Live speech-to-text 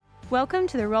Welcome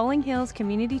to the Rolling Hills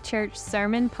Community Church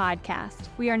Sermon Podcast.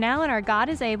 We are now in our God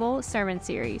is Able sermon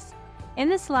series. In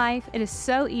this life, it is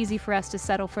so easy for us to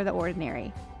settle for the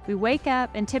ordinary. We wake up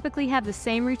and typically have the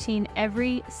same routine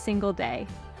every single day.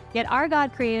 Yet our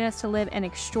God created us to live an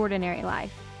extraordinary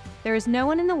life. There is no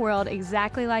one in the world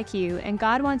exactly like you, and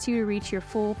God wants you to reach your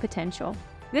full potential.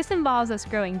 This involves us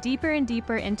growing deeper and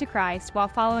deeper into Christ while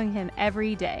following Him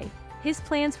every day. His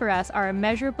plans for us are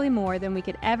immeasurably more than we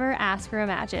could ever ask or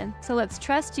imagine. So let's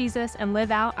trust Jesus and live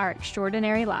out our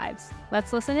extraordinary lives.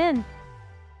 Let's listen in.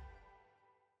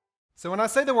 So when I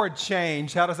say the word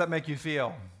change, how does that make you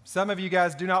feel? Some of you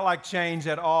guys do not like change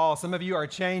at all. Some of you are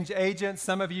change agents.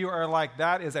 Some of you are like,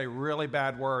 that is a really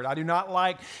bad word. I do not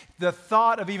like the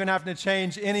thought of even having to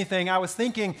change anything. I was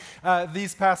thinking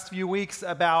these past few weeks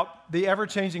about the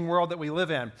ever-changing world that we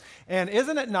live in. And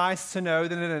isn't it nice to know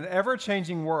that in an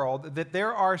ever-changing world that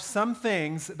there are some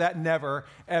things that never,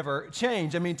 ever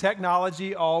change? I mean,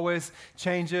 technology always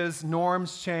changes.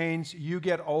 Norms change. You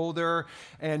get older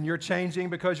and you're changing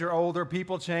because you're older.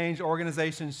 People change.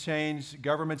 Organizations change.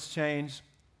 Governments change.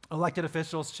 Elected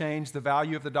officials change. The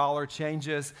value of the dollar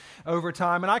changes over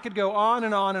time. And I could go on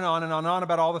and on and on and on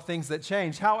about all the things that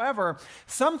change. However,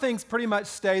 some things pretty much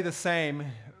stay the same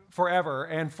forever.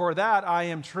 And for that, I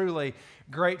am truly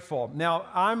grateful. Now,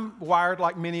 I'm wired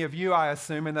like many of you, I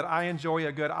assume, in that I enjoy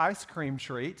a good ice cream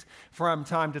treat from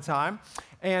time to time.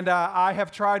 And I have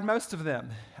tried most of them.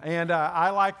 And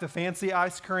I like the fancy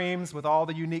ice creams with all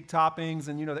the unique toppings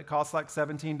and, that cost like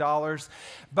 $17.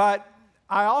 But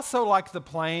I also like the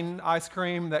plain ice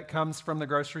cream that comes from the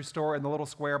grocery store in the little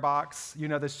square box,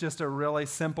 that's just a really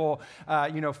simple,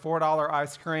 $4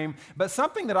 ice cream. But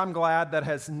something that I'm glad that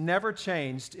has never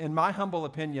changed, in my humble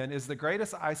opinion, is the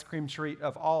greatest ice cream treat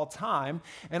of all time.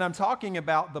 And I'm talking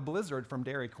about the Blizzard from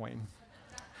Dairy Queen.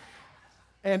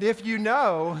 And if you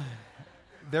know,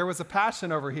 there was a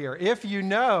passion over here. If you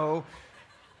know.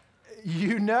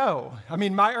 I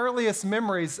mean, my earliest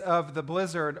memories of the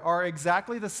Blizzard are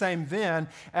exactly the same then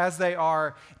as they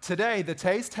are today. The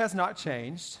taste has not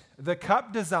changed. The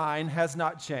cup design has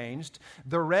not changed.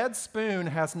 The red spoon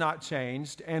has not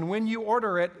changed. And when you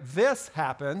order it, this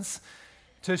happens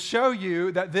to show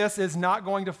you that this is not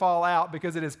going to fall out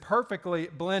because it is perfectly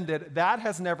blended. That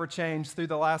has never changed through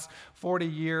the last 40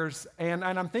 years. And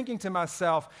I'm thinking to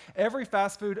myself, every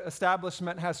fast food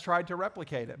establishment has tried to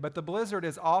replicate it, but the Blizzard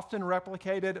is often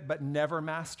replicated but never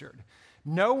mastered.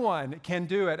 No one can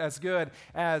do it as good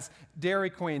as Dairy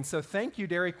Queen. So thank you,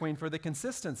 Dairy Queen, for the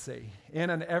consistency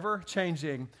in an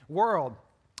ever-changing world.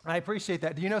 I appreciate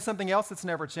that. Do you know something else that's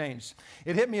never changed?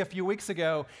 It hit me a few weeks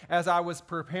ago as I was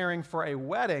preparing for a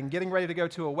wedding, getting ready to go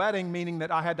to a wedding, meaning that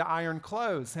I had to iron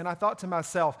clothes. And I thought to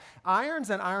myself,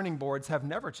 irons and ironing boards have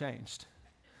never changed.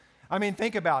 I mean,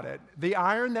 think about it. The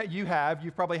iron that you've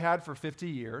probably had for 50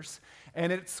 years,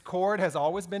 and its cord has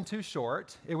always been too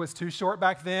short. It was too short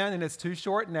back then, and it's too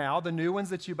short now. The new ones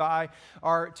that you buy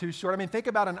are too short. I mean, think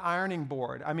about an ironing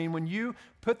board. I mean, when you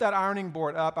put that ironing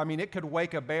board up, it could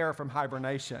wake a bear from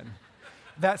hibernation.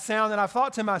 That sound, and I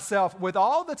thought to myself, with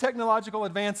all the technological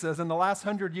advances in the last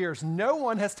 100 years, no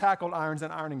one has tackled irons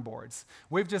and ironing boards.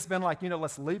 We've just been like,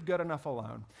 let's leave good enough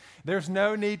alone. There's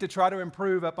no need to try to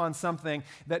improve upon something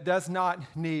that does not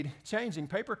need changing.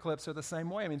 Paper clips are the same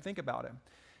way. Think about it.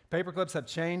 Paper clips have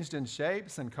changed in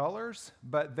shapes and colors,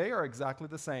 but they are exactly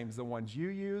the same as the ones you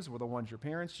use, or the ones your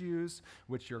parents use,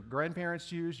 which your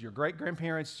grandparents use, your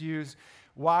great-grandparents use.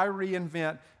 Why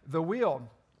reinvent the wheel?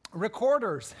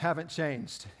 Recorders haven't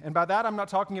changed. And by that, I'm not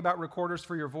talking about recorders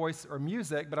for your voice or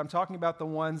music, but I'm talking about the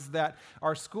ones that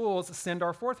our schools send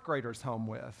our fourth graders home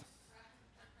with.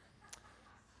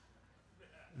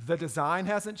 The design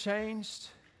hasn't changed.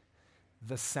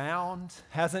 The sound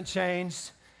hasn't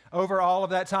changed over all of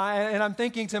that time. And I'm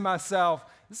thinking to myself,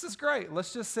 this is great.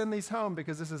 Let's just send these home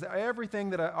because this is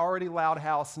everything that an already loud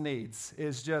house needs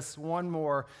is just one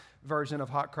more version of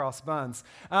hot cross buns.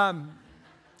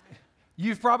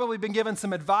 You've probably been given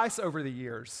some advice over the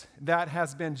years that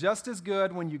has been just as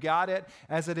good when you got it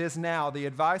as it is now. The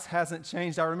advice hasn't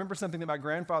changed. I remember something that my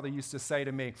grandfather used to say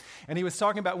to me, and he was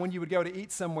talking about when you would go to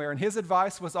eat somewhere, and his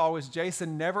advice was always,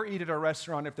 Jason, never eat at a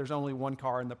restaurant if there's only one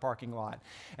car in the parking lot.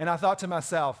 And I thought to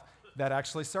myself, that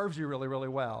actually serves you really, really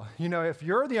well. If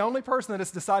you're the only person that has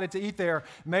decided to eat there,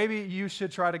 maybe you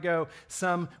should try to go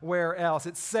somewhere else.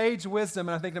 It's sage wisdom,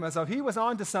 and I think to myself, he was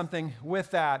on to something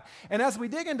with that. And as we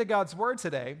dig into God's Word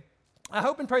today, I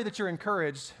hope and pray that you're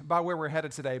encouraged by where we're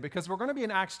headed today, because we're going to be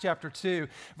in Acts chapter 2,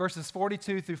 verses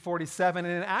 42 through 47.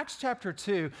 And in Acts chapter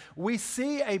 2, we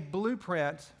see a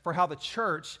blueprint for how the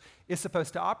church is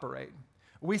supposed to operate.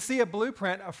 We see a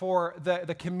blueprint for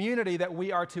the community that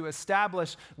we are to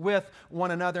establish with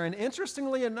one another. And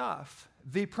interestingly enough,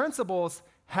 the principles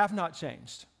have not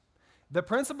changed. The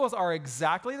principles are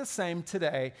exactly the same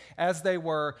today as they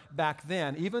were back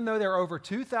then. Even though they're over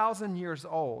 2,000 years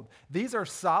old, these are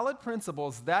solid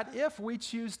principles that if we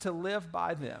choose to live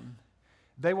by them,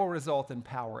 they will result in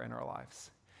power in our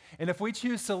lives. And if we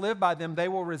choose to live by them, they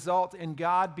will result in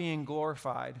God being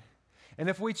glorified. And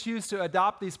if we choose to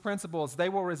adopt these principles, they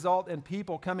will result in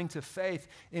people coming to faith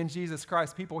in Jesus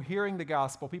Christ, people hearing the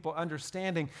gospel, people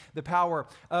understanding the power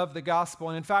of the gospel.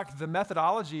 And in fact, the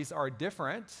methodologies are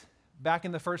different. Back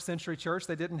in the first century church,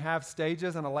 they didn't have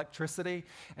stages and electricity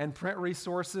and print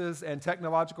resources and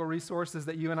technological resources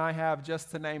that you and I have,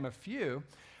 just to name a few.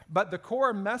 But the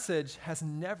core message has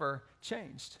never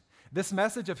changed. This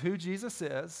message of who Jesus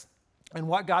is and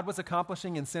what God was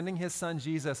accomplishing in sending his son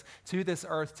Jesus to this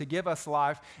earth to give us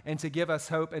life and to give us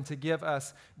hope and to give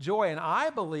us joy. And I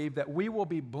believe that we will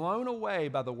be blown away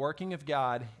by the working of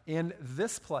God in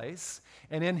this place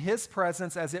and in his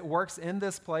presence as it works in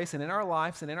this place and in our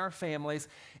lives and in our families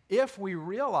if we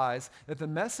realize that the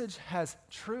message has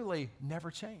truly never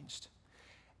changed.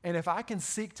 And if I can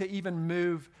seek to even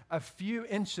move a few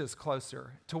inches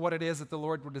closer to what it is that the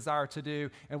Lord would desire to do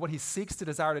and what he seeks to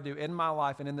desire to do in my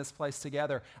life and in this place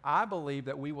together, I believe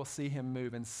that we will see him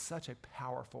move in such a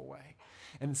powerful way,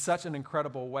 in such an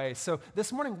incredible way. So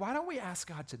this morning, why don't we ask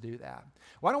God to do that?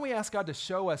 Why don't we ask God to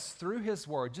show us through his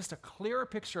word just a clearer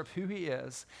picture of who he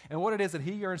is and what it is that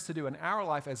he yearns to do in our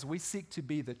life as we seek to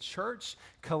be the church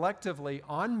collectively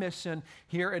on mission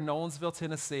here in Nolensville,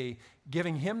 Tennessee,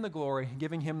 giving him the glory,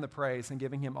 giving him the praise, and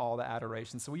giving him all the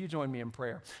adoration. So will you join me in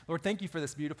prayer? Lord, thank you for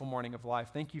this beautiful morning of life.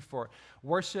 Thank you for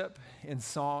worship and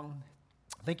song.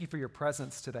 Thank you for your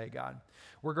presence today, God.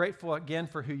 We're grateful again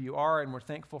for who you are, and we're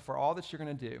thankful for all that you're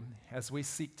going to do as we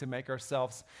seek to make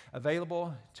ourselves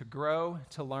available to grow,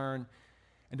 to learn,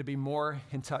 and to be more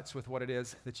in touch with what it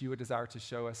is that you would desire to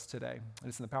show us today. And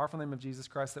it's in the powerful name of Jesus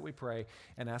Christ that we pray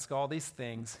and ask all these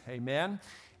things. Amen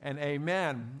and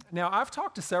amen. Now, I've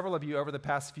talked to several of you over the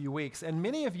past few weeks, and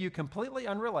many of you completely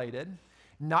unrelated,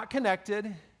 not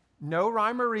connected, no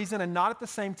rhyme or reason, and not at the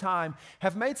same time,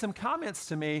 have made some comments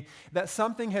to me that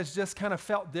something has just kind of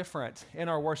felt different in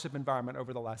our worship environment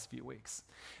over the last few weeks.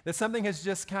 That something has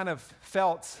just kind of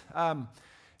felt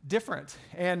different.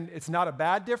 And it's not a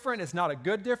bad different, it's not a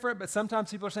good different, but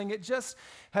sometimes people are saying it just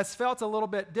has felt a little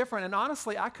bit different. And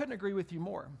honestly, I couldn't agree with you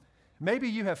more. Maybe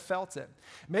you have felt it.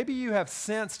 Maybe you have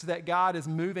sensed that God is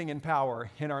moving in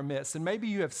power in our midst. And maybe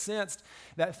you have sensed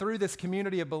that through this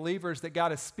community of believers that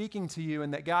God is speaking to you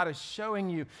and that God is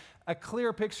showing you a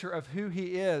clear picture of who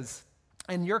he is.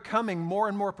 And you're coming more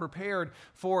and more prepared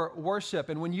for worship.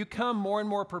 And when you come more and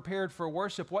more prepared for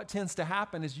worship, what tends to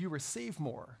happen is you receive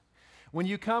more. When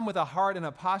you come with a heart and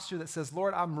a posture that says,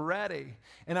 Lord, I'm ready,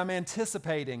 and I'm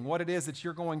anticipating what it is that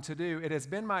you're going to do, it has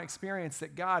been my experience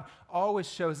that God always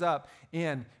shows up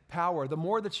in power. The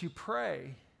more that you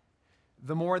pray,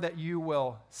 the more that you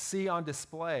will see on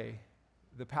display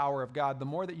the power of God. The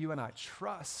more that you and I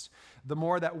trust, the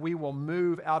more that we will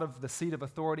move out of the seat of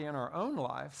authority in our own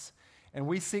lives. And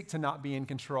we seek to not be in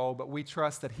control, but we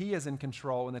trust that he is in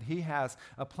control and that he has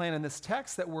a plan. In this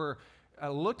text that we're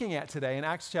looking at today in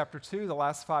Acts chapter 2, the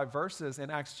last 5 verses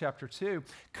in Acts chapter 2,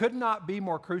 could not be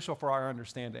more crucial for our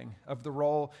understanding of the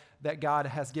role that God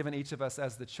has given each of us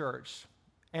as the church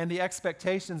and the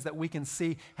expectations that we can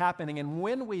see happening. And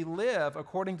when we live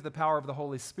according to the power of the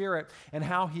Holy Spirit and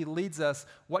how he leads us,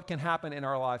 what can happen in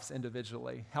our lives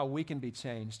individually, how we can be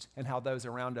changed and how those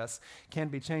around us can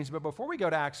be changed. But before we go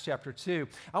to Acts chapter 2,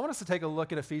 I want us to take a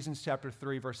look at Ephesians chapter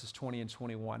 3, verses 20 and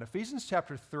 21. Ephesians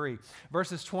chapter 3,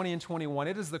 verses 20 and 21.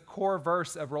 It is the core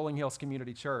verse of Rolling Hills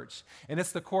Community Church. And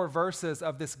it's the core verses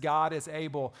of this God is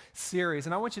Able series.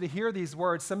 And I want you to hear these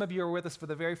words. Some of you are with us for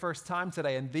the very first time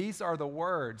today, and these are the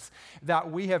words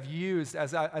that we have used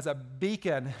as a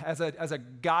beacon, as a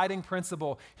guiding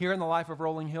principle here in the life of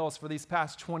Rolling Hills for these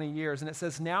past 20 years. And it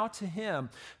says, now to him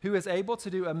who is able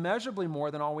to do immeasurably more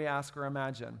than all we ask or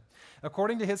imagine,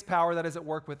 according to his power that is at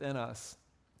work within us.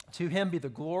 To him be the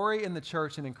glory in the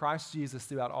church and in Christ Jesus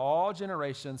throughout all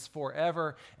generations,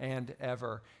 forever and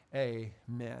ever.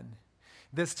 Amen.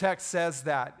 This text says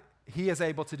that he is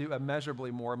able to do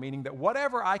immeasurably more, meaning that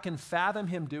whatever I can fathom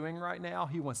him doing right now,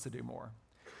 he wants to do more.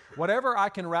 Whatever I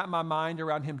can wrap my mind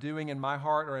around him doing in my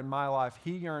heart or in my life,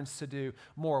 he yearns to do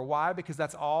more. Why? Because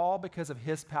that's all because of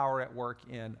his power at work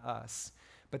in us.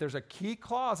 But there's a key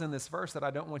clause in this verse that I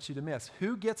don't want you to miss.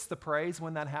 Who gets the praise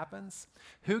when that happens?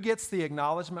 Who gets the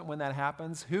acknowledgement when that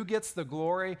happens? Who gets the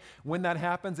glory when that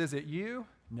happens? Is it you?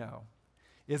 No.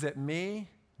 Is it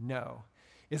me? No.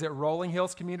 Is it Rolling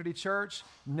Hills Community Church?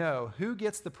 No. Who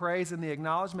gets the praise and the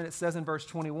acknowledgement? It says in verse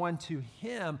 21, to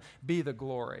him be the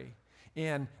glory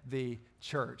in the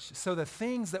church. So the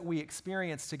things that we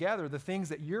experience together, the things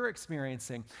that you're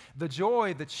experiencing, the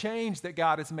joy, the change that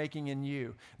God is making in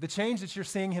you, the change that you're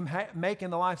seeing him make in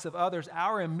the lives of others,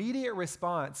 our immediate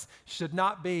response should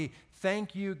not be,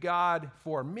 thank you, God,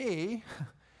 for me,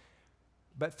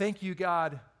 but thank you,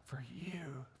 God,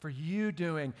 for you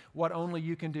doing what only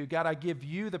you can do. God, I give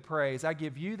you the praise. I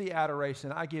give you the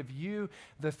adoration. I give you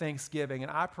the thanksgiving.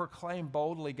 And I proclaim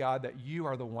boldly, God, that you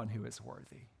are the one who is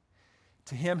worthy.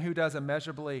 To him who does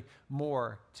immeasurably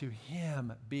more, to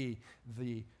him be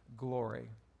the glory.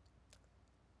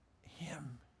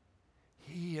 Him.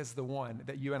 He is the one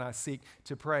that you and I seek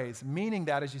to praise, meaning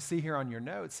that, as you see here on your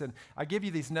notes, and I give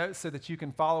you these notes so that you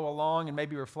can follow along and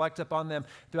maybe reflect upon them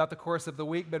throughout the course of the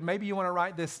week, but maybe you want to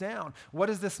write this down. What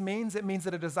does this mean? It means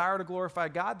that a desire to glorify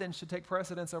God then should take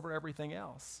precedence over everything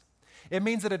else. It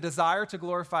means that a desire to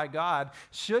glorify God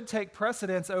should take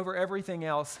precedence over everything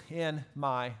else in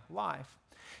my life.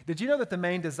 Did you know that the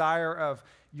main desire of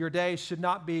your day should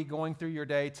not be going through your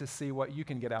day to see what you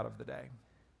can get out of the day?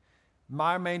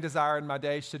 My main desire in my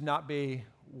day should not be,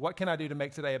 what can I do to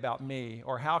make today about me?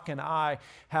 Or how can I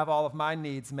have all of my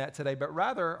needs met today? But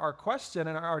rather, our question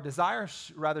and our desire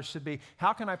rather should be,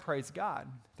 how can I praise God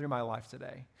through my life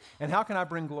today? And how can I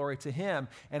bring glory to him?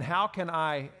 And how can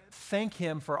I thank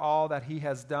him for all that he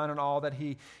has done and all that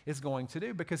he is going to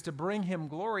do? Because to bring him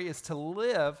glory is to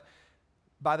live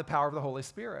by the power of the Holy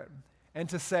Spirit. And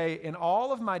to say, in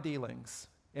all of my dealings,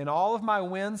 in all of my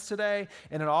wins today,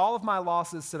 and in all of my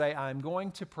losses today, I'm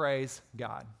going to praise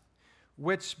God.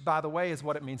 Which, by the way, is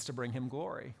what it means to bring him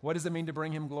glory. What does it mean to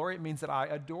bring him glory? It means that I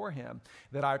adore him,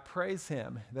 that I praise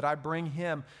him, that I bring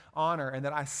him honor, and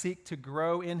that I seek to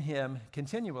grow in him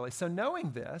continually. So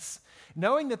knowing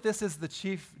that this is the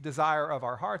chief desire of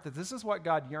our heart, that this is what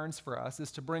God yearns for us,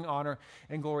 is to bring honor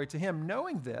and glory to him.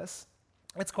 Knowing this,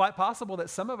 it's quite possible that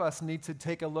some of us need to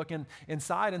take a look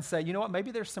inside and say, you know what,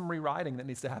 maybe there's some rewriting that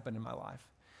needs to happen in my life.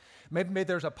 Maybe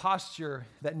there's a posture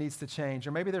that needs to change,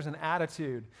 or maybe there's an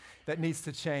attitude that needs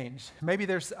to change. Maybe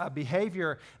there's a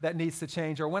behavior that needs to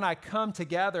change, or when I come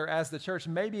together as the church,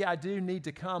 maybe I do need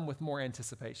to come with more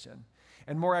anticipation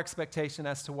and more expectation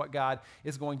as to what God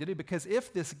is going to do. Because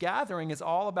if this gathering is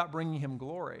all about bringing him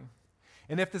glory,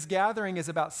 and if this gathering is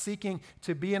about seeking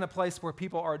to be in a place where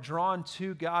people are drawn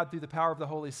to God through the power of the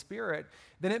Holy Spirit,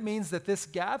 then it means that this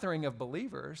gathering of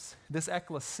believers, this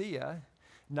ecclesia,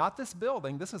 not this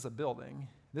building, this is a building.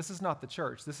 This is not the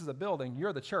church. This is a building.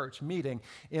 You're the church meeting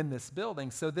in this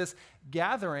building. So this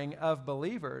gathering of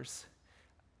believers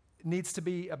needs to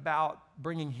be about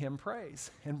bringing him praise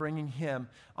and bringing him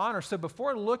honor. So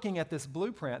before looking at this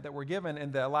blueprint that we're given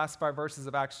in the last 5 verses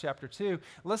of Acts chapter 2,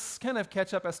 let's kind of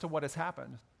catch up as to what has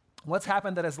happened. What's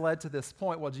happened that has led to this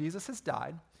point? Well, Jesus has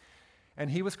died, and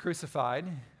he was crucified,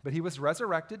 but he was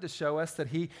resurrected to show us that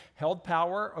he held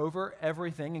power over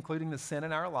everything, including the sin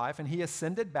in our life, and he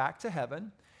ascended back to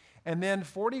heaven. And then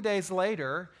 40 days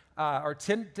later, or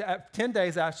 10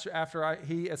 days after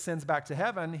he ascends back to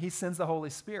heaven, he sends the Holy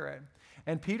Spirit.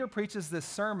 And Peter preaches this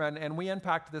sermon, and we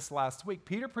unpacked this last week.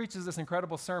 Peter preaches this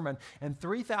incredible sermon, and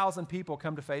 3,000 people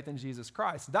come to faith in Jesus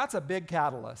Christ. That's a big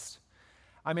catalyst.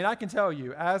 I mean, I can tell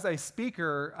you, as a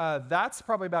speaker, that's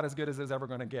probably about as good as it's ever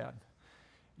going to get.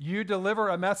 You deliver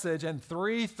a message, and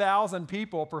 3,000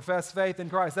 people profess faith in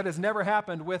Christ. That has never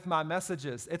happened with my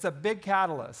messages. It's a big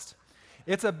catalyst.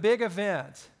 It's a big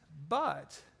event.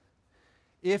 But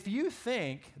if you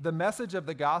think the message of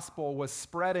the gospel was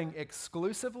spreading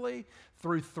exclusively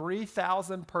through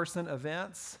 3,000-person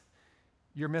events,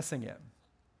 you're missing it.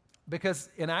 Because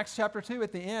in Acts chapter 2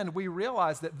 at the end, we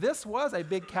realize that this was a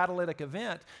big catalytic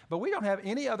event, but we don't have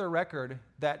any other record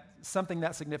that something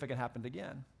that significant happened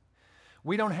again.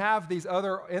 We don't have these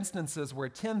other instances where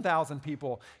 10,000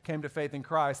 people came to faith in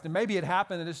Christ. And maybe it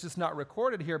happened and it's just not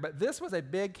recorded here, but this was a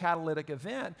big catalytic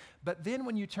event. But then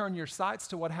when you turn your sights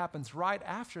to what happens right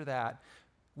after that,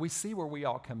 we see where we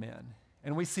all come in.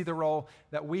 And we see the role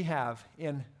that we have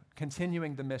in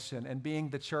continuing the mission and being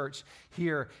the church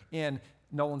here in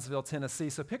Nolensville,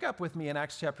 Tennessee. So pick up with me in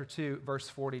Acts chapter 2, verse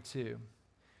 42.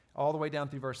 All the way down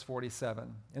through verse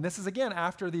 47. And this is, again,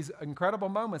 after these incredible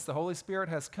moments. The Holy Spirit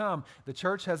has come. The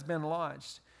church has been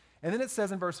launched. And then it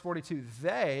says in verse 42,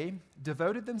 they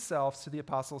devoted themselves to the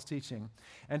apostles' teaching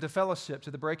and to fellowship,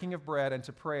 to the breaking of bread and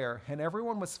to prayer. And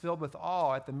everyone was filled with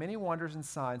awe at the many wonders and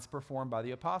signs performed by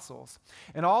the apostles.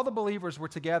 And all the believers were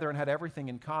together and had everything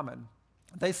in common.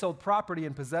 They sold property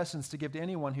and possessions to give to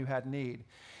anyone who had need.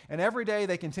 And every day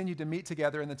they continued to meet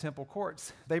together in the temple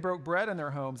courts. They broke bread in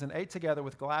their homes and ate together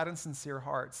with glad and sincere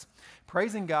hearts,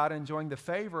 praising God and enjoying the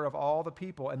favor of all the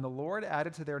people. And the Lord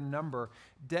added to their number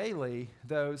daily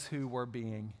those who were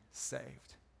being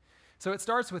saved. So it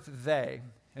starts with they,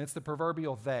 and it's the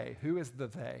proverbial they. Who is the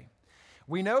they?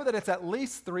 We know that it's at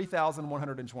least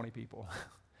 3,120 people.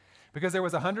 Because there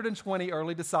was 120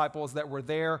 early disciples that were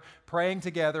there praying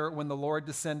together when the Lord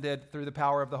descended through the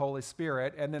power of the Holy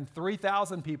Spirit, and then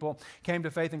 3,000 people came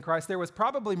to faith in Christ. There was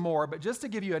probably more, but just to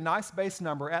give you a nice base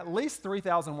number, at least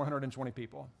 3,120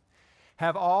 people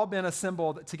have all been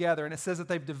assembled together, and it says that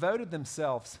they've devoted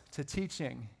themselves to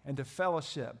teaching and to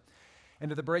fellowship and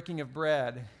to the breaking of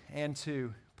bread and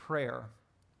to prayer.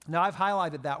 Now, I've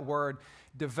highlighted that word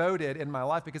devoted in my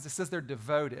life because it says they're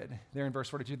devoted there in verse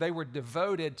 42. They were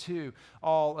devoted to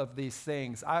all of these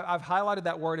things. I've highlighted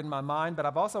that word in my mind, but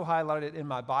I've also highlighted it in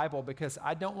my Bible because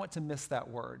I don't want to miss that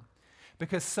word.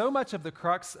 Because so much of the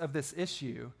crux of this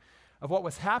issue, of what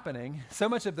was happening, so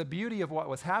much of the beauty of what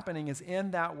was happening is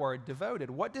in that word devoted.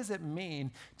 What does it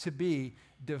mean to be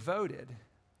devoted?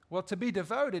 Well, to be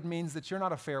devoted means that you're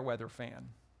not a fair weather fan.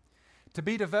 To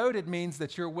be devoted means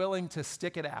that you're willing to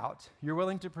stick it out. You're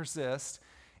willing to persist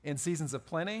in seasons of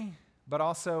plenty, but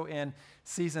also in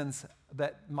seasons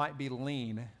that might be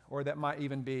lean or that might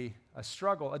even be a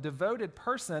struggle. A devoted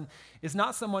person is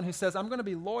not someone who says, I'm going to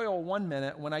be loyal one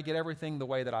minute when I get everything the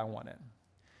way that I want it,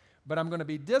 but I'm going to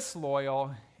be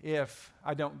disloyal if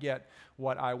I don't get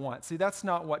what I want. See, that's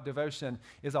not what devotion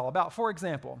is all about. For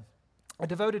example, a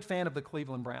devoted fan of the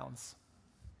Cleveland Browns.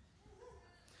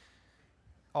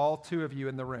 All two of you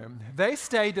in the room. They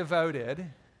stay devoted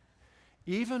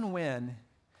even when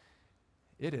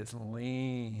it is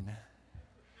lean.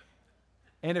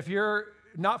 And if you're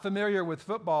not familiar with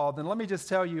football, then let me just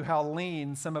tell you how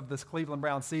lean some of this Cleveland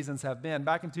Browns seasons have been.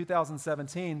 Back in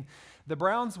 2017, the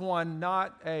Browns won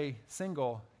not a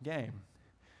single game.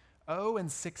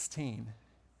 0-16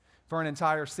 for an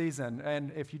entire season.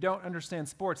 And if you don't understand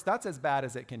sports, that's as bad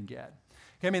as it can get.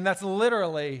 I mean, that's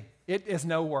literally, it is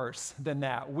no worse than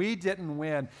that. We didn't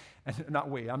win, not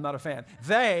we, I'm not a fan.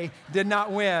 They did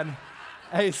not win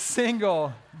a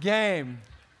single game.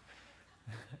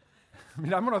 I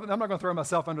mean, I'm not going to throw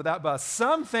myself under that bus.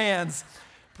 Some fans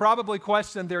probably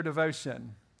questioned their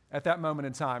devotion at that moment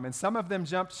in time, and some of them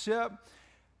jumped ship,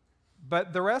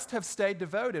 but the rest have stayed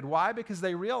devoted. Why? Because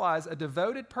they realize a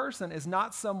devoted person is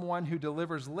not someone who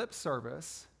delivers lip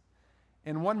service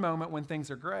in one moment when things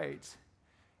are great,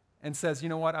 and says, you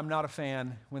know what, I'm not a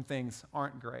fan when things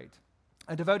aren't great.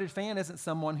 A devoted fan isn't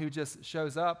someone who just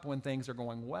shows up when things are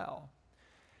going well.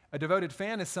 A devoted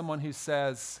fan is someone who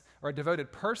says, or a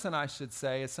devoted person, I should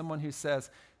say, is someone who says,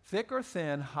 thick or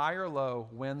thin, high or low,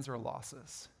 wins or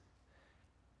losses,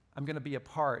 I'm going to be a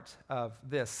part of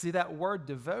this. See, that word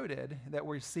devoted that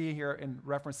we see here in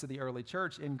reference to the early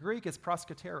church, in Greek is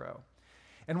proskatero.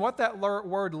 And what that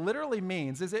word literally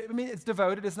means is, it's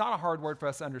devoted. It's not a hard word for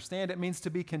us to understand. It means to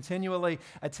be continually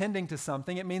attending to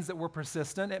something. It means that we're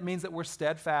persistent. It means that we're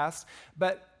steadfast.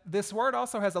 But this word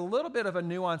also has a little bit of a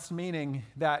nuanced meaning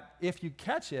that if you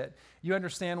catch it, you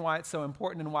understand why it's so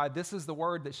important and why this is the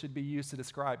word that should be used to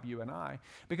describe you and I.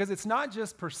 Because it's not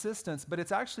just persistence, but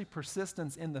it's actually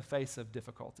persistence in the face of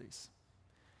difficulties.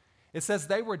 It says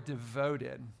they were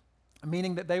devoted,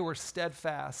 meaning that they were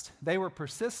steadfast. They were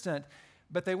persistent.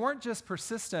 But they weren't just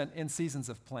persistent in seasons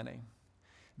of plenty.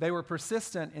 They were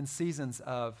persistent in seasons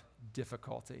of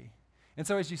difficulty. And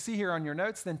so as you see here on your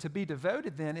notes, then to be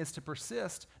devoted then is to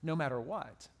persist no matter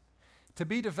what. To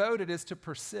be devoted is to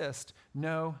persist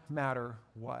no matter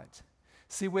what.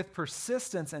 See, with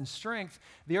persistence and strength,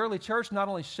 the early church not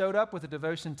only showed up with a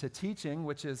devotion to teaching,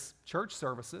 which is church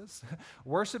services,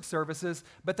 worship services,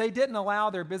 but they didn't allow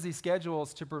their busy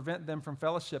schedules to prevent them from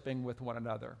fellowshipping with one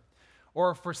another,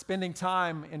 or for spending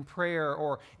time in prayer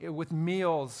or with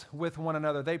meals with one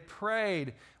another. They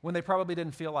prayed when they probably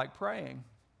didn't feel like praying.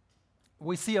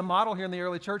 We see a model here in the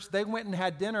early church. They went and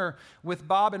had dinner with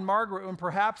Bob and Margaret when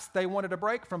perhaps they wanted a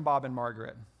break from Bob and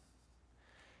Margaret.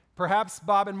 Perhaps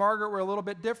Bob and Margaret were a little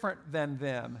bit different than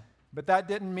them, but that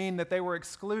didn't mean that they were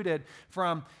excluded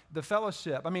from the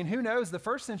fellowship. I mean, who knows? The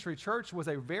first century church was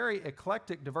a very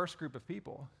eclectic, diverse group of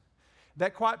people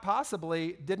that quite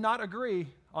possibly did not agree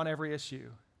on every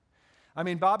issue. I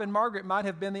mean, Bob and Margaret might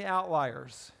have been the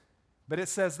outliers, but it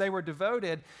says they were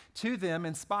devoted to them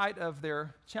in spite of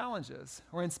their challenges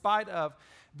or in spite of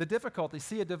the difficulty.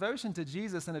 See, a devotion to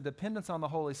Jesus and a dependence on the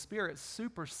Holy Spirit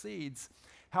supersedes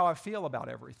how I feel about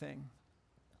everything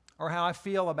or how I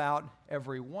feel about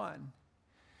everyone.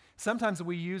 Sometimes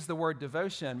we use the word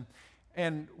devotion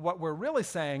And what we're really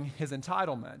saying is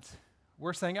entitlement.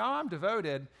 We're saying, oh, I'm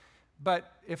devoted,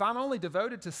 but if I'm only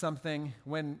devoted to something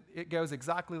when it goes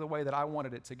exactly the way that I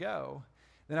wanted it to go,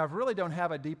 then I really don't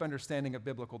have a deep understanding of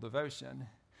biblical devotion.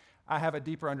 I have a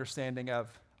deeper understanding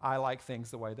of I like things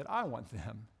the way that I want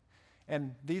them.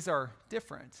 And these are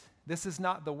different. This is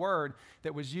not the word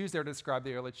that was used there to describe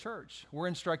the early church. We're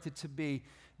instructed to be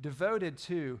devoted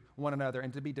to one another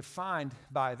and to be defined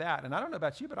by that. And I don't know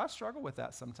about you, but I struggle with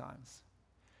that sometimes.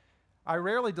 I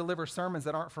rarely deliver sermons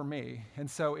that aren't for me. And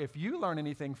so if you learn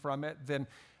anything from it, then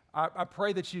I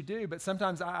pray that you do. But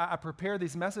sometimes I prepare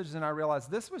these messages and I realize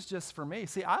this was just for me.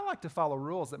 See, I like to follow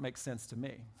rules that make sense to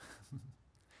me.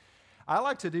 I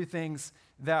like to do things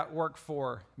that work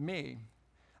for me.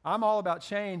 I'm all about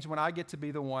change when I get to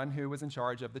be the one who was in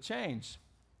charge of the change.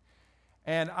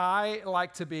 And I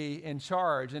like to be in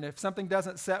charge. And if something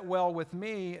doesn't set well with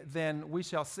me, then we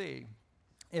shall see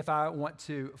if I want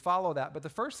to follow that. But the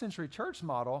first century church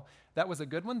model, that was a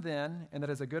good one then, and that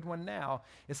is a good one now.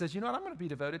 It says, you know what, I'm going to be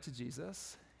devoted to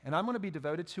Jesus, and I'm going to be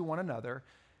devoted to one another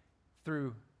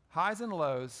through highs and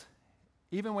lows,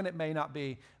 even when it may not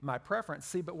be my preference.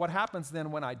 See, but what happens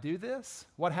then when I do this?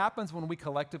 What happens when we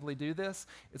collectively do this?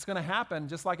 It's going to happen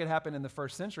just like it happened in the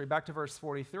first century. Back to verse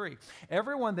 43.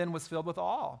 Everyone then was filled with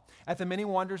awe at the many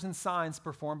wonders and signs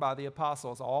performed by the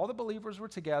apostles. All the believers were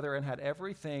together and had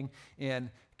everything in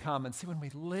common. See, when we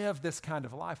live this kind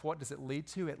of life, what does it lead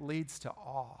to? It leads to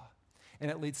awe. And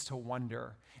it leads to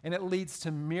wonder, and it leads to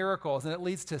miracles, and it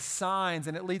leads to signs,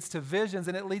 and it leads to visions,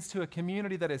 and it leads to a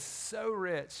community that is so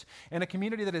rich, and a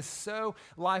community that is so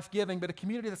life-giving, but a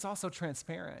community that's also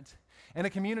transparent, and a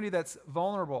community that's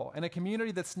vulnerable, and a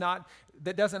community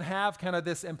that doesn't have kind of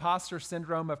this imposter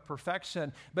syndrome of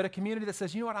perfection, but a community that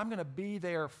says, you know what, I'm going to be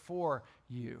there for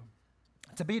you.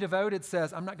 To be devoted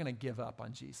says, I'm not going to give up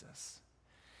on Jesus.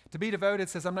 To be devoted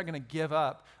says, I'm not going to give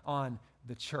up on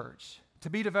the church. To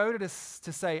be devoted is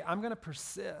to say, I'm going to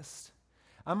persist.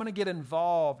 I'm going to get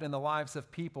involved in the lives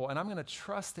of people, and I'm going to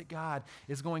trust that God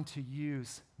is going to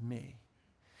use me.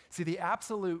 See, the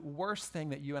absolute worst thing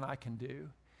that you and I can do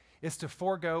is to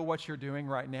forego what you're doing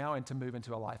right now and to move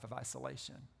into a life of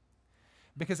isolation.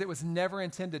 Because it was never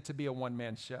intended to be a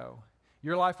one-man show.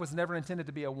 Your life was never intended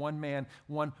to be a one-man,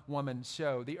 one-woman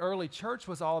show. The early church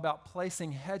was all about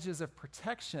placing hedges of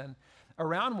protection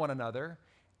around one another.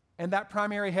 And that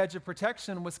primary hedge of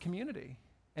protection was community,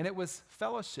 and it was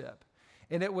fellowship,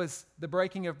 and it was the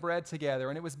breaking of bread together,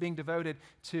 and it was being devoted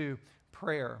to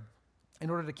prayer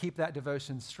in order to keep that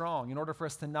devotion strong, in order for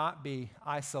us to not be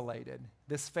isolated.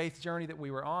 This faith journey that we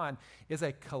were on is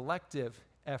a collective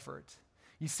effort.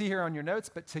 You see here on your notes,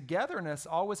 but togetherness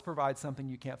always provides something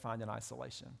you can't find in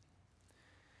isolation.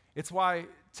 It's why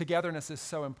togetherness is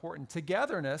so important.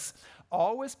 Togetherness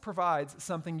always provides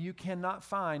something you cannot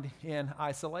find in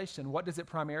isolation. What does it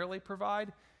primarily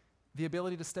provide? The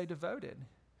ability to stay devoted.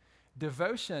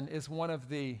 Devotion is one of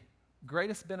the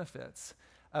greatest benefits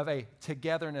of a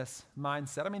togetherness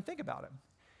mindset. I mean, think about it.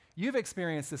 You've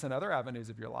experienced this in other avenues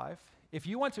of your life. If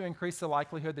you want to increase the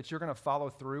likelihood that you're going to follow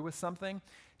through with something,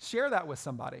 share that with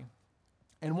somebody.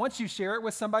 And once you share it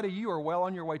with somebody, you are well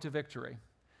on your way to victory.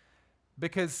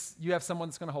 Because you have someone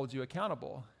that's going to hold you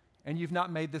accountable. And you've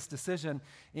not made this decision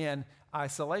in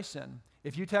isolation.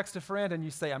 If you text a friend and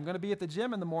you say, I'm going to be at the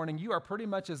gym in the morning, you are pretty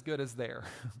much as good as there.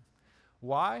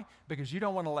 Why? Because you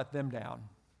don't want to let them down.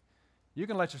 You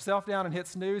can let yourself down and hit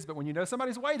snooze, but when you know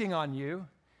somebody's waiting on you,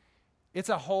 it's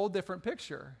a whole different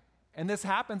picture. And this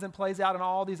happens and plays out in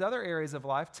all these other areas of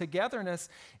life. Togetherness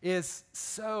is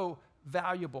so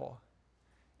valuable.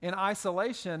 In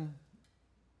isolation,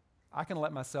 I can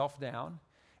let myself down.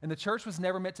 And the church was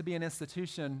never meant to be an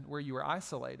institution where you were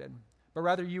isolated, but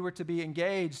rather you were to be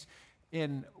engaged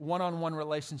in one-on-one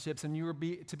relationships, and you were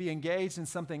to be engaged in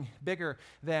something bigger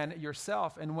than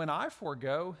yourself. And when I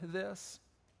forego this,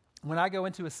 when I go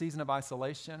into a season of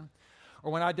isolation,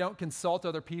 or when I don't consult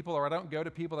other people, or I don't go to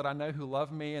people that I know who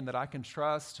love me and that I can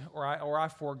trust, or I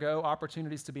forego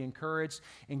opportunities to be encouraged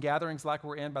in gatherings like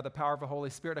we're in by the power of the Holy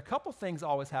Spirit, a couple things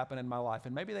always happen in my life,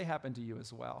 and maybe they happen to you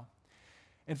as well.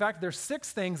 In fact, there's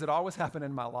 6 things that always happen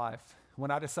in my life when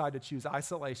I decide to choose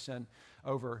isolation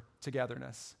over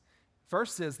togetherness.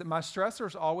 First is that my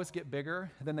stressors always get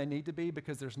bigger than they need to be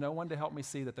because there's no one to help me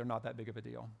see that they're not that big of a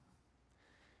deal.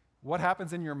 What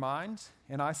happens in your mind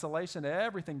in isolation?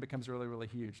 Everything becomes really, really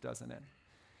huge, doesn't it?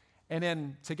 And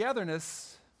in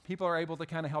togetherness, people are able to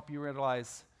kind of help you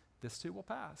realize this too will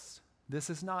pass. This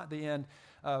is not the end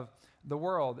of the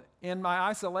world. In my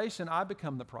isolation, I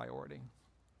become the priority.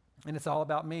 And it's all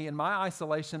about me. In my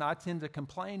isolation, I tend to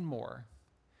complain more.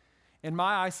 In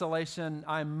my isolation,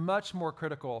 I'm much more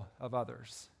critical of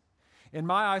others. In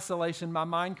my isolation, my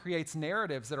mind creates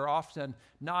narratives that are often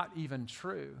not even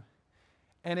true.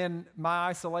 And in my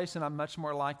isolation, I'm much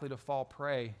more likely to fall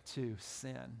prey to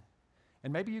sin.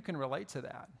 And maybe you can relate to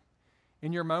that.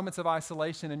 In your moments of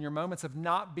isolation, in your moments of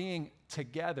not being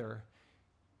together,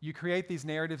 you create these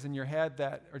narratives in your head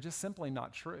that are just simply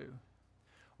not true.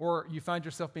 Or you find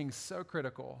yourself being so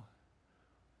critical.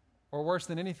 Or worse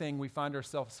than anything, we find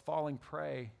ourselves falling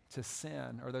prey to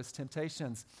sin or those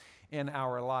temptations in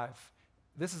our life.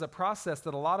 This is a process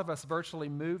that a lot of us virtually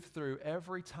move through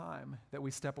every time that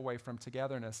we step away from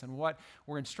togetherness. And what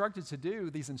we're instructed to do,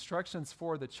 these instructions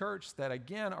for the church that,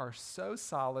 again, are so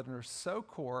solid and are so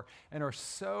core and are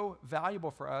so valuable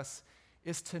for us,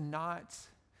 is to not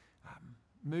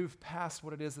move past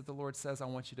what it is that the Lord says, I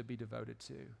want you to be devoted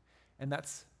to. And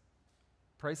that's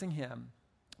praising Him,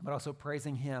 but also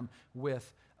praising Him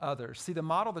with others. See, the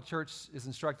model the church is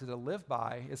instructed to live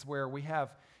by is where we have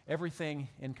everything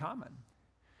in common,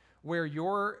 where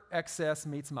your excess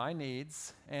meets my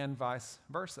needs and vice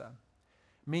versa.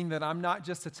 Meaning that I'm not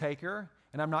just a taker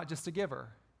and I'm not just a giver,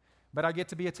 but I get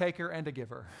to be a taker and a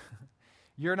giver.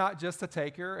 You're not just a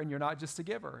taker and you're not just a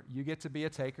giver. You get to be a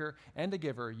taker and a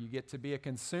giver. You get to be a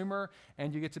consumer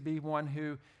and you get to be one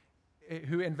who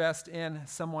invest in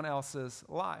someone else's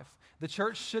life. The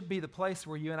church should be the place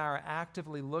where you and I are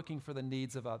actively looking for the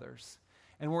needs of others.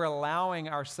 And we're allowing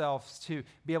ourselves to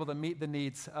be able to meet the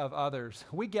needs of others.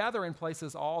 We gather in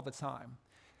places all the time.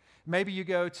 Maybe you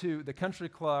go to the country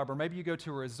club, or maybe you go to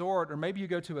a resort, or maybe you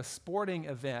go to a sporting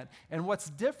event. And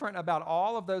what's different about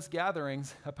all of those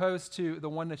gatherings, opposed to the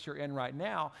one that you're in right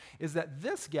now, is that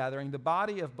this gathering, the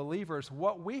body of believers,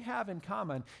 what we have in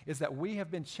common is that we have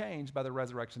been changed by the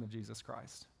resurrection of Jesus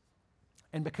Christ.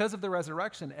 And because of the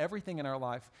resurrection, everything in our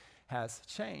life has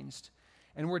changed.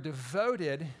 And we're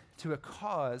devoted to a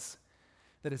cause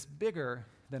that is bigger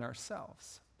than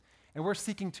ourselves. And we're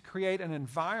seeking to create an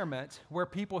environment where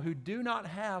people who do not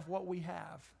have what we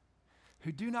have,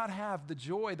 who do not have the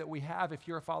joy that we have if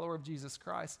you're a follower of Jesus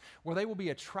Christ, where they will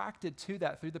be attracted to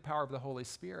that through the power of the Holy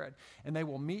Spirit, and they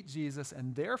will meet Jesus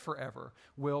and their forever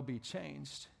will be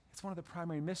changed. It's one of the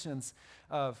primary missions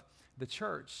of the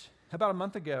church. About a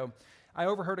month ago, I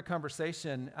overheard a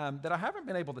conversation that I haven't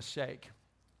been able to shake.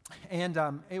 And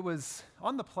it was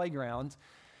on the playground,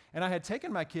 and I had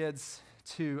taken my kids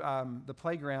to the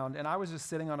playground, and I was just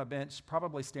sitting on a bench,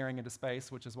 probably staring into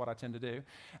space, which is what I tend to do.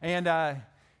 And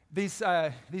these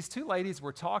two ladies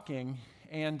were talking,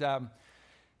 and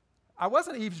I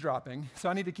wasn't eavesdropping, so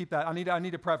I need to keep that. I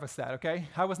need to preface that, okay?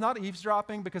 I was not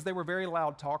eavesdropping because they were very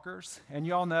loud talkers, and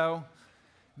y'all know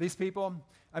these people.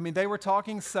 I mean, they were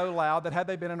talking so loud that had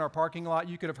they been in our parking lot,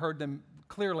 you could have heard them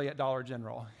clearly at Dollar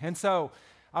General. And so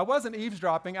I wasn't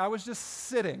eavesdropping, I was just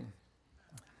sitting.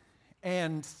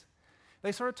 And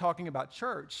they started talking about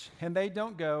church, and they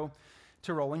don't go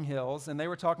to Rolling Hills, and they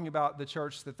were talking about the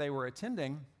church that they were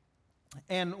attending.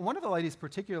 And one of the ladies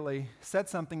particularly said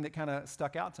something that kind of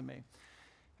stuck out to me.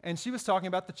 And she was talking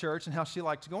about the church and how she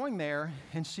liked going there,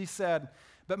 and she said,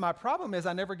 but my problem is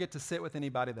I never get to sit with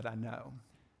anybody that I know.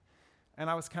 And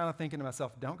I was kind of thinking to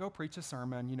myself, don't go preach a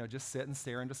sermon, just sit and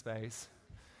stare into space.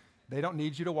 They don't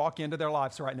need you to walk into their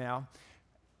lives right now.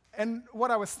 And what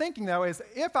I was thinking, though, is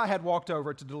if I had walked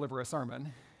over to deliver a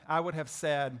sermon, I would have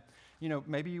said,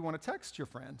 maybe you want to text your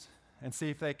friend and see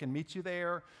if they can meet you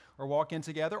there or walk in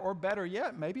together, or better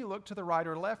yet, maybe look to the right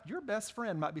or left. Your best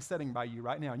friend might be sitting by you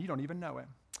right now, and you don't even know him.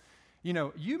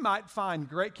 You might find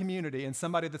great community in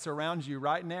somebody that's around you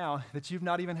right now that you've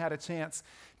not even had a chance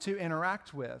to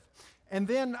interact with. And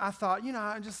then I thought,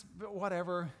 just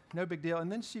whatever, no big deal.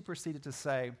 And then she proceeded to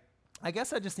say, I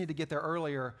guess I just need to get there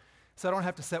earlier so I don't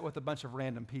have to sit with a bunch of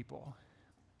random people.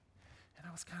 And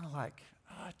I was kind of like,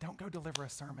 don't go deliver a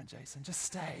sermon, Jason. Just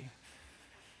stay.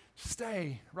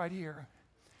 Stay right here.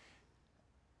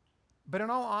 But in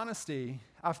all honesty,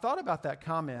 I've thought about that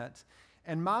comment,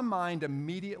 and my mind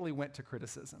immediately went to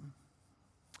criticism.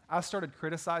 I started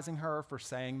criticizing her for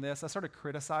saying this. I started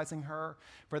criticizing her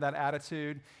for that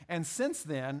attitude. And since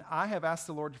then, I have asked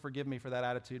the Lord to forgive me for that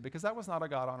attitude, because that was not a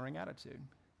God-honoring attitude.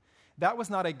 That was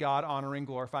not a God-honoring,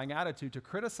 glorifying attitude to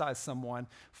criticize someone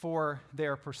for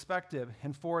their perspective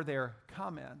and for their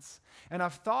comments. And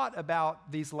I've thought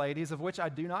about these ladies, of which I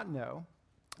do not know,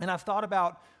 and I've thought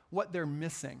about what they're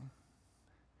missing.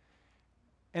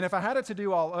 And if I had it to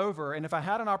do all over, and if I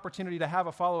had an opportunity to have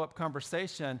a follow-up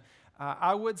conversation,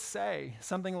 I would say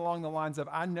something along the lines of,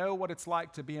 I know what it's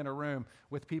like to be in a room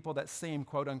with people that seem,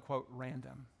 quote unquote,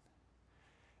 random.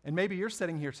 And maybe you're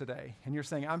sitting here today and you're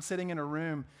saying, I'm sitting in a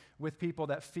room with people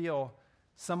that feel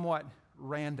somewhat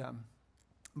random.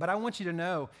 But I want you to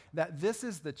know that this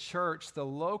is the church, the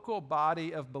local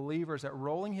body of believers at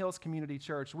Rolling Hills Community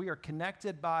Church. We are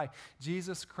connected by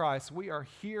Jesus Christ. We are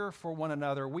here for one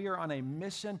another. We are on a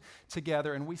mission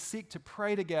together, and we seek to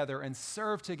pray together and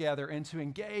serve together and to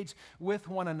engage with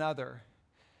one another.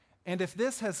 And if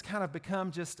this has kind of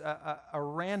become just a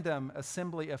random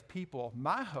assembly of people,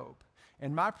 my hope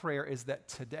and my prayer is that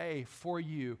today for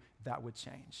you, that would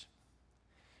change.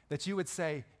 That you would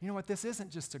say, you know what, this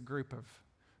isn't just a group of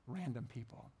random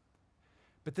people.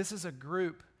 But this is a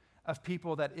group of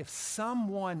people that if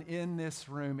someone in this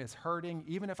room is hurting,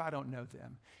 even if I don't know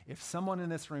them, if someone in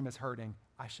this room is hurting,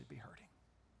 I should be hurting.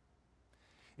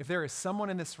 If there is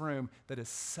someone in this room that is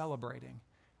celebrating,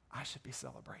 I should be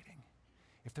celebrating.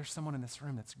 If there's someone in this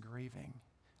room that's grieving,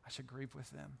 I should grieve with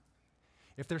them.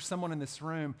 If there's someone in this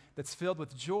room that's filled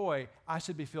with joy, I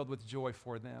should be filled with joy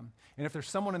for them. And if there's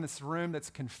someone in this room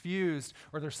that's confused,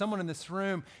 or there's someone in this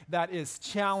room that is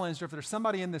challenged, or if there's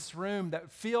somebody in this room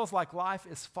that feels like life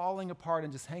is falling apart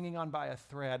and just hanging on by a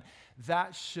thread,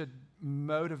 that should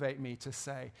motivate me to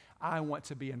say, I want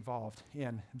to be involved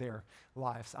in their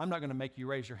lives. I'm not going to make you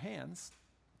raise your hands,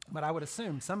 but I would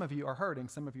assume some of you are hurting,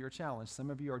 some of you are challenged,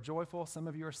 some of you are joyful, some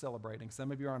of you are celebrating,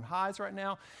 some of you are on highs right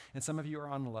now, and some of you are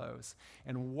on lows.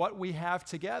 And what we have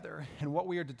together and what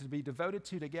we are to be devoted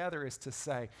to together is to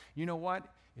say, you know what?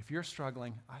 If you're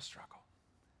struggling, I struggle.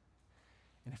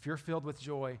 And if you're filled with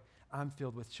joy, I'm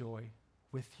filled with joy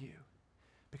with you.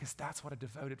 Because that's what a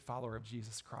devoted follower of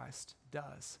Jesus Christ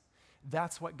does.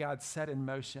 That's what God set in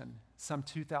motion some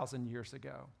 2,000 years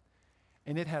ago.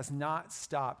 And it has not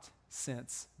stopped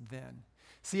since then.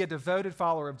 See, a devoted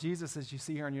follower of Jesus, as you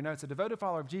see here in your notes, a devoted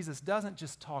follower of Jesus doesn't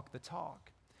just talk the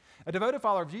talk. A devoted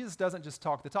follower of Jesus doesn't just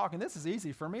talk the talk, and this is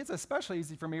easy for me. It's especially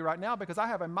easy for me right now because I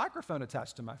have a microphone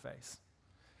attached to my face.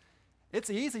 It's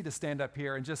easy to stand up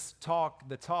here and just talk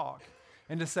the talk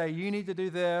and to say, you need to do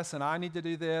this, and I need to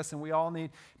do this, and we all need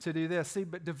to do this. See,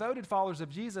 but devoted followers of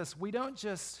Jesus, we don't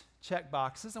just check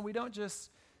boxes, and we don't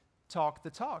just talk the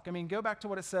talk. I mean, go back to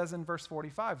what it says in verse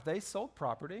 45. They sold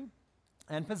property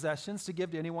and possessions to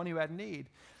give to anyone who had need.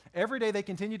 Every day they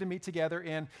continued to meet together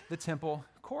in the temple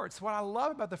courts. What I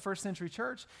love about the first century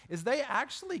church is they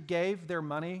actually gave their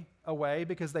money away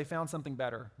because they found something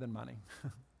better than money.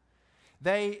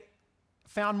 They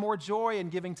found more joy in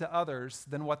giving to others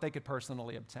than what they could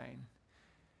personally obtain,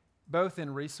 both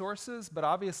in resources, but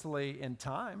obviously in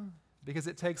time, because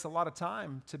it takes a lot of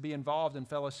time to be involved in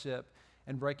fellowship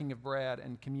and breaking of bread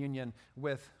and communion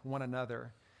with one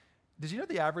another. Did you know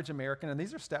the average American, and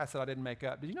these are stats that I didn't make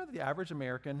up, did you know that the average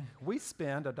American, we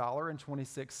spend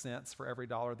 $1.26 for every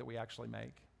dollar that we actually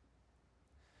make?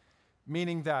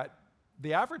 Meaning that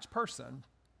the average person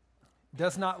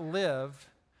does not live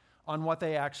on what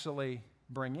they actually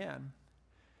bring in,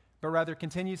 but rather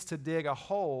continues to dig a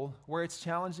hole where it's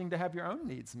challenging to have your own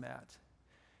needs met.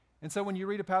 And so when you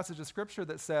read a passage of Scripture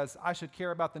that says, I should care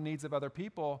about the needs of other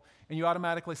people, and you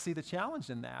automatically see the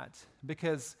challenge in that.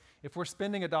 Because if we're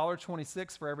spending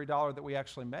 $1.26 for every dollar that we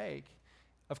actually make,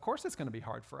 of course it's going to be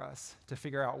hard for us to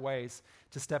figure out ways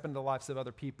to step into the lives of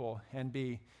other people and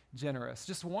be generous.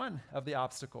 Just one of the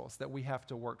obstacles that we have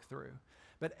to work through.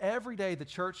 But every day the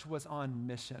church was on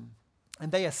mission,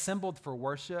 and they assembled for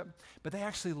worship, but they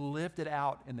actually lived it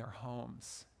out in their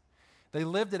homes. They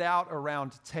lived it out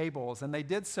around tables, and they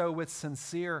did so with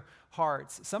sincere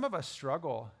hearts. Some of us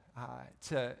struggle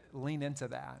to lean into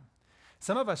that.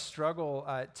 Some of us struggle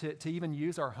to even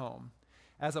use our home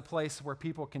as a place where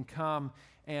people can come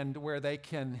and where they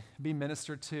can be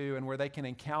ministered to and where they can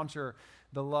encounter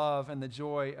the love and the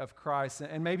joy of Christ.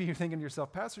 And maybe you're thinking to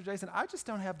yourself, Pastor Jason, I just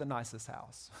don't have the nicest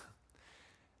house.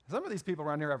 Some of these people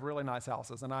around here have really nice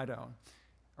houses, and I don't.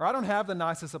 Or I don't have the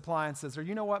nicest appliances, or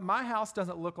you know what, my house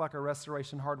doesn't look like a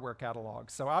Restoration Hardware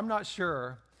catalog, so I'm not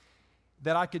sure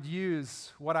that I could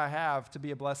use what I have to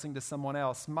be a blessing to someone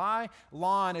else. My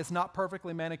lawn is not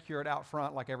perfectly manicured out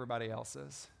front like everybody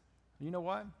else's. You know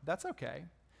what? That's okay,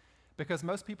 because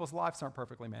most people's lives aren't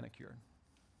perfectly manicured.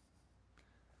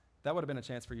 That would have been a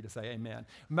chance for you to say amen.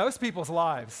 Most people's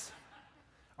lives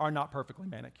are not perfectly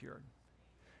manicured.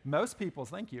 Most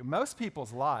people's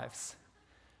lives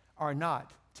are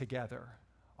not together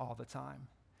all the time.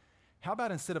 How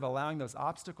about instead of allowing those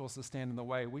obstacles to stand in the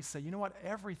way, we say, you know what,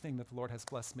 everything that the Lord has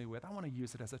blessed me with, I want to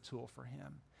use it as a tool for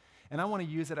Him. And I want to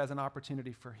use it as an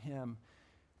opportunity for Him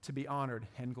to be honored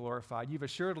and glorified. You've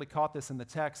assuredly caught this in the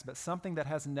text, but something that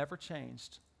has never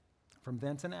changed from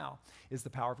then to now is the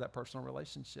power of that personal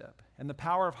relationship and the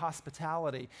power of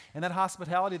hospitality, and that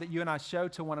hospitality that you and I show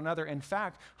to one another. In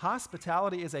fact,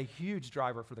 hospitality is a huge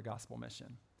driver for the gospel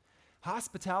mission.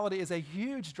 Hospitality is a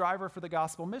huge driver for the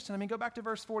gospel mission. I mean, go back to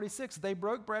verse 46. They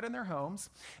broke bread in their homes.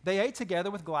 They ate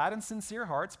together with glad and sincere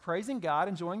hearts, praising God,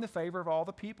 enjoying the favor of all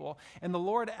the people. And the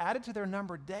Lord added to their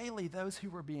number daily those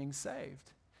who were being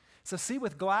saved. So see,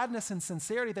 with gladness and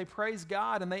sincerity, they praised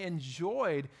God and they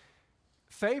enjoyed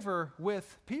favor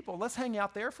with people. Let's hang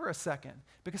out there for a second.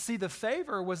 Because see, the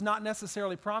favor was not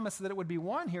necessarily promised that it would be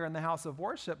won here in the house of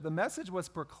worship. The message was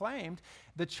proclaimed,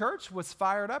 the church was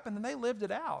fired up, and then they lived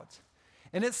it out.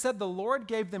 And it said the Lord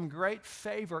gave them great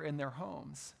favor in their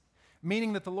homes,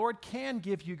 meaning that the Lord can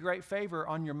give you great favor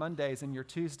on your Mondays and your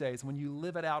Tuesdays when you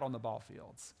live it out on the ball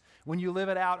fields, when you live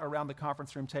it out around the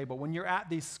conference room table, when you're at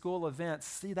these school events.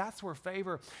 See, that's where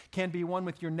favor can be won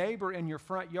with your neighbor in your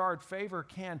front yard. Favor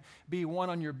can be won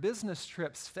on your business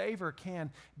trips. Favor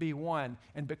can be won.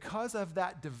 And because of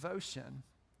that devotion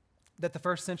that the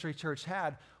first century church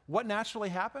had, what naturally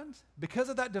happened? Because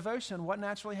of that devotion, what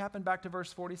naturally happened? Back to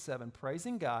verse 47,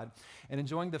 praising God and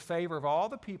enjoying the favor of all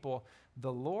the people,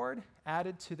 the Lord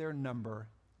added to their number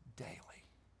daily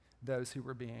those who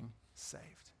were being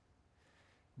saved.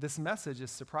 This message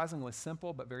is surprisingly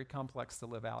simple but very complex to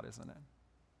live out, isn't it?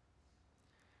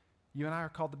 You and I are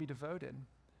called to be devoted.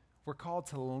 We're called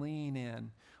to lean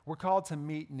in. We're called to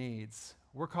meet needs.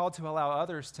 We're called to allow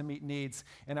others to meet needs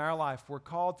in our life. We're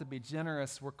called to be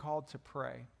generous. We're called to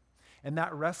pray. And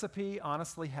that recipe,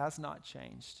 honestly, has not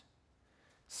changed.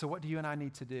 So what do you and I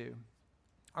need to do?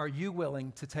 Are you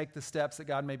willing to take the steps that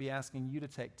God may be asking you to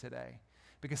take today?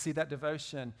 Because, see, that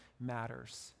devotion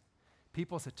matters.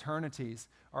 People's eternities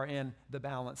are in the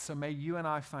balance. So may you and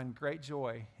I find great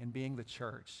joy in being the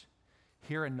church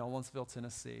here in Nolensville,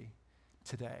 Tennessee,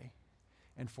 today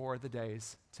and for the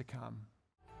days to come.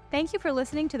 Thank you for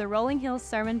listening to the Rolling Hills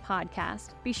Sermon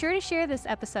Podcast. Be sure to share this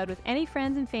episode with any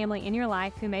friends and family in your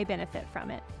life who may benefit from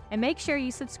it. And make sure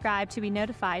you subscribe to be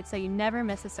notified so you never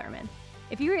miss a sermon.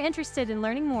 If you are interested in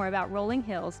learning more about Rolling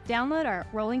Hills, download our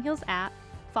Rolling Hills app,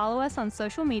 follow us on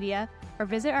social media, or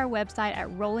visit our website at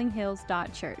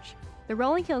rollinghills.church. The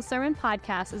Rolling Hills Sermon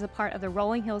Podcast is a part of the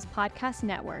Rolling Hills Podcast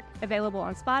Network, available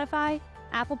on Spotify,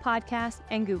 Apple Podcasts,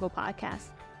 and Google Podcasts.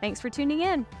 Thanks for tuning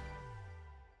in.